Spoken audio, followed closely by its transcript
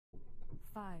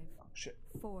5, Oh, shit.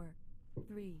 4,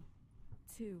 3,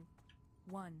 2,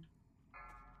 1.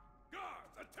 Guards,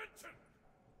 attention!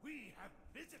 We have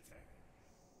visitors!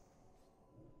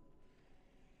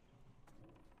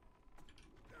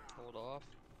 Hold off.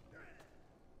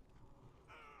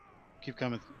 Keep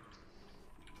coming.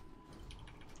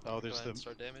 Oh, there's Go ahead and the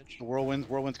start damage. whirlwind.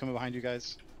 Whirlwind's coming behind you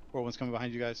guys. Whirlwind's coming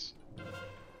behind you guys.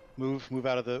 Move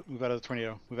out of the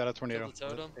tornado. Move out of the tornado. Kill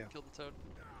the totem. Yeah. Kill the totem.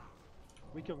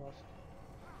 We killed us.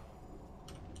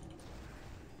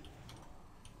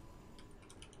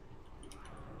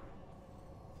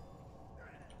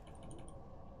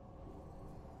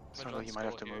 Sounds like you might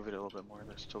have to move it a little bit more.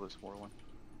 There's still this more one.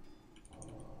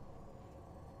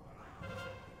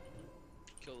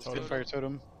 Kill the Totem, fire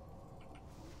totem.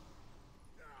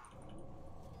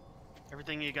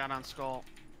 Everything you got on Skull.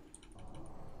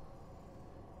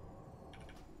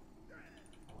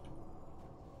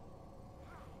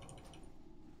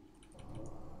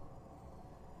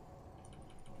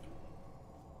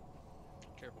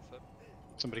 Careful foot.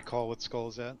 Somebody call what skull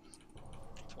is at.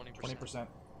 20%. 20%.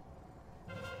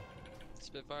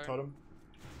 Spitfire. Totem.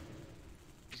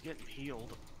 He's getting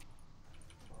healed.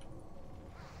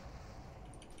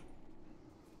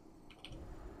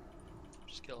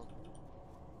 Just kill him.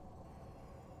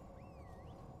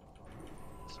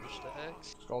 Switch to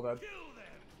X. Skull dead.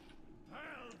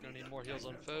 Gonna need more heals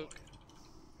on folk.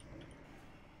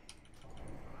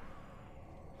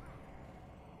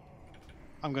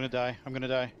 I'm gonna die. I'm gonna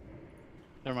die.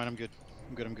 Never mind. I'm good.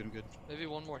 I'm good. I'm good. I'm good. Maybe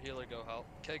one more healer go help.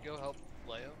 Okay, go help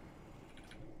Leo.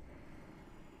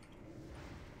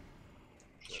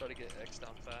 Just try to get X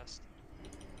down fast.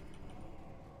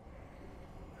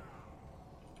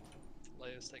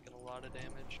 Leo's taking a lot of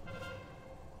damage.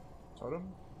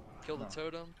 Totem. Kill the No.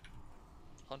 totem.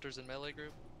 Hunters in melee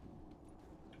group.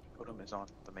 Totem is on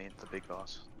the big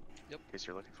boss. Yep. In case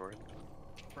you're looking for it.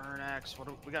 Burn X.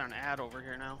 We got an ad over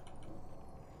here now.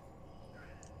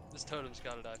 This totem's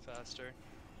gotta die faster.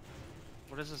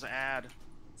 What is this ad?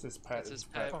 It's his pet. That's his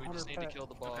pet. We just need to kill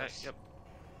the boss. Okay, yep.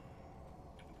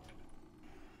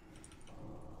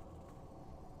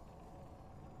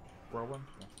 Whirlwind.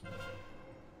 Yeah.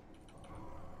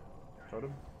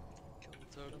 Totem. Kill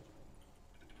the totem.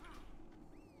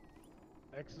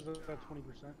 X is at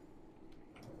 20%.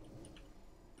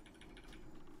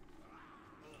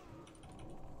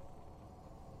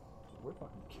 We're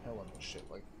fucking killing this shit.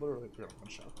 Like, literally, we're gonna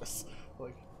one-shot this.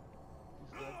 Like,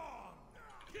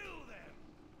 Kill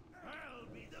them! I'll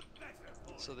be the better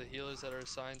for So the healers that are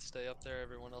assigned stay up there.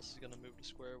 Everyone else is gonna move to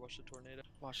square. Watch the tornado.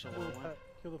 Watch the Kill the whirlwind. pet.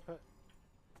 Kill the pet.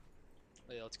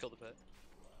 Oh yeah, let's kill the pet.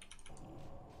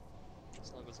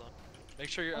 Snuggles on. Make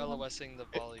sure you're LOSing the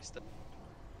volley step.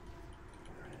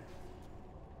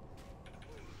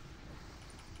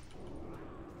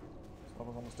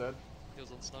 Snuggle's almost dead.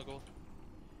 Heals on Snuggle.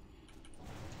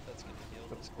 That's getting healed.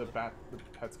 Let's The go.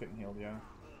 pet's getting healed, yeah.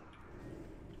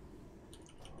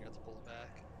 You have to pull it back.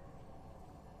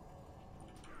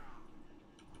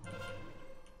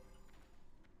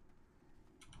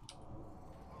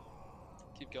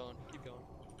 Keep going, keep going.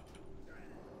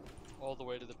 All the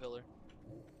way to the pillar.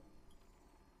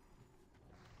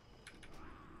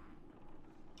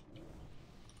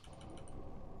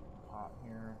 Pot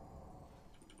here.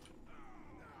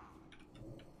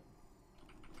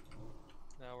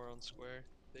 Now we're on square.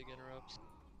 Big interrupts.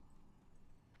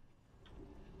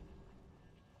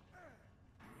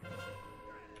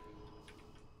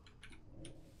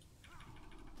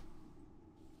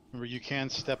 Remember, you can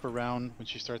step around when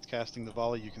she starts casting the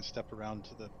volley. You can step around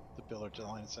to the pillar to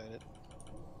line of sight it.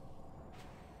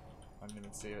 I didn't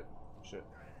even see it. Shit.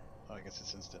 Oh, I guess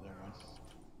it's instant. Never mind.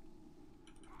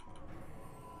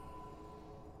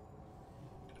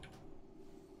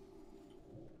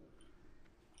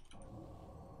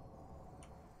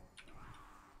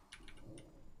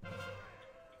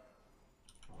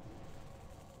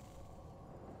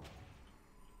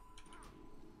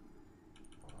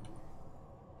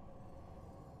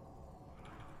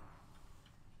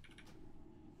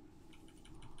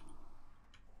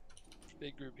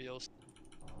 Big group heals.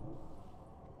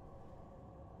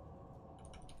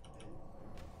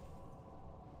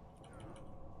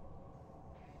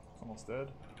 It's almost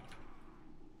dead.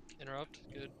 Interrupt.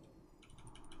 Good.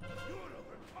 Your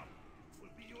overcome will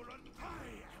be your I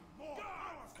am more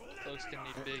powerful than Folks can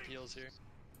need big heals here.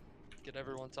 Get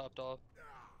everyone topped off.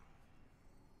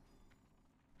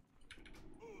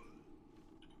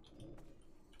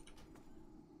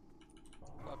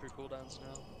 Pop your cooldowns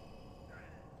now.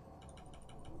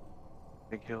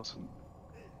 Big heals.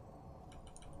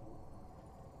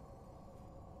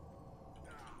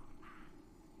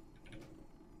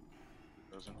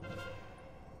 Frozen.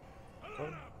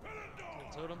 Totem.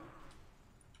 Totem.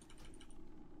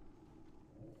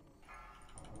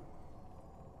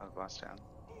 Oh, glass down.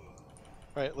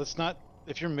 Alright, let's not.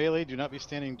 If you're melee, do not be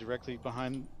standing directly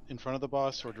behind, in front of the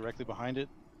boss or directly behind it.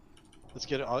 Let's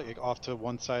get it like, off to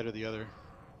one side or the other.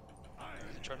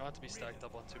 Try not to be stacked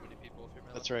up on too many people if you're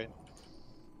melee. That's right.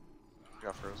 We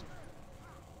got frozen.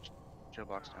 Shield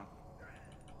box down.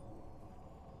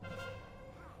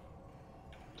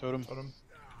 Totem. Totem.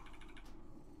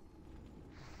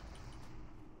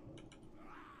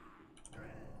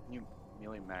 You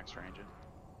melee max range it.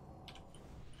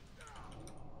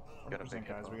 Got a 100% big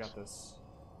guys, we hitbox. got this.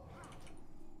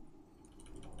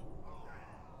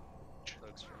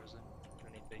 Cloak's frozen.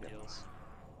 I need big heals.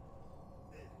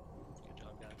 Good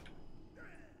job, guy.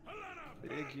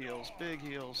 Big heals, big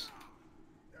heals.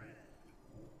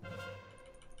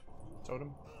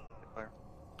 Totem. Fire.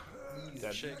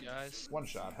 Dead. Shit, guys. One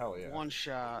shot, hell yeah. One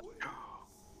shot.